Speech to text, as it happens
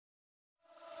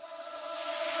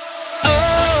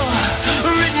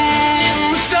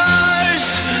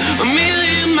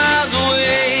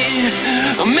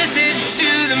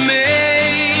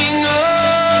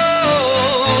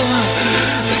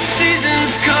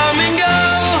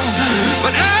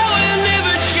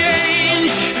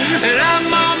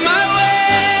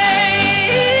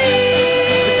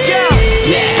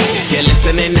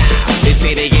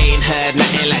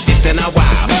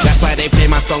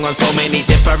song on so many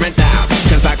different dials,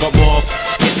 cause I got more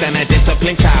hits than a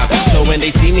disciplined child. So when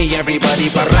they see me, everybody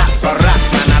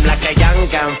baracks. Man, I'm like a young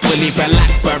gun, fully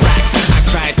black barack. I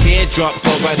cry teardrops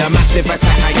over the massive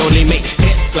attack. I only make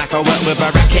hits like I work with a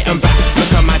racket and back.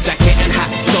 Look at my jacket and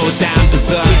hat, so down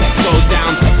berserk, so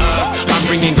down to earth. I'm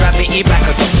bringing gravity back,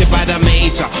 adopted by the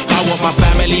major. I want my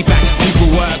family back.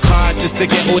 People work hard just to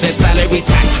get all their salary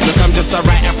tax. Look, I'm just a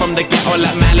writer from the ghetto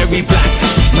like Mallory Black.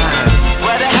 Man,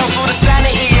 where the hell's all the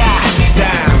sanity at?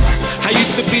 Damn, I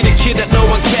used to be the kid that no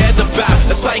one cared about.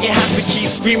 That's why you have to keep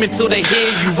screaming till they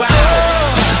hear you out.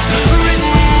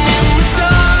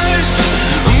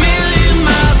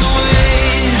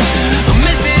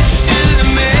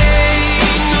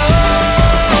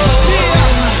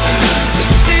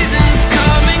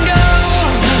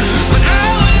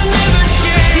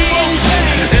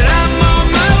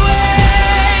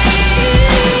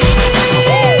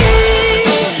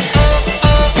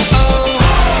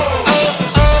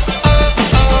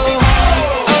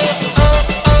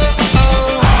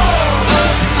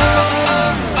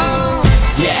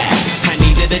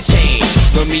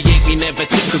 When we ate, we never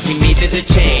took, cause we needed a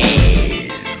change.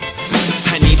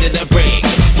 I needed a break.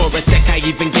 For a sec, I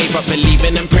even gave up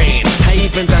believing and praying. I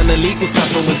even done illegal stuff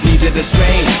and was needed a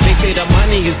strain. They say that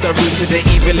money is the root to the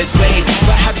evilest ways,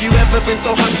 but have you ever been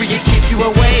so hungry it keeps you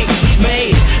awake?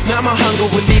 Mate, now my hunger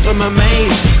will leave them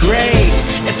amazed. Great,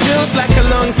 it feels like a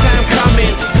long time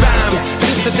coming.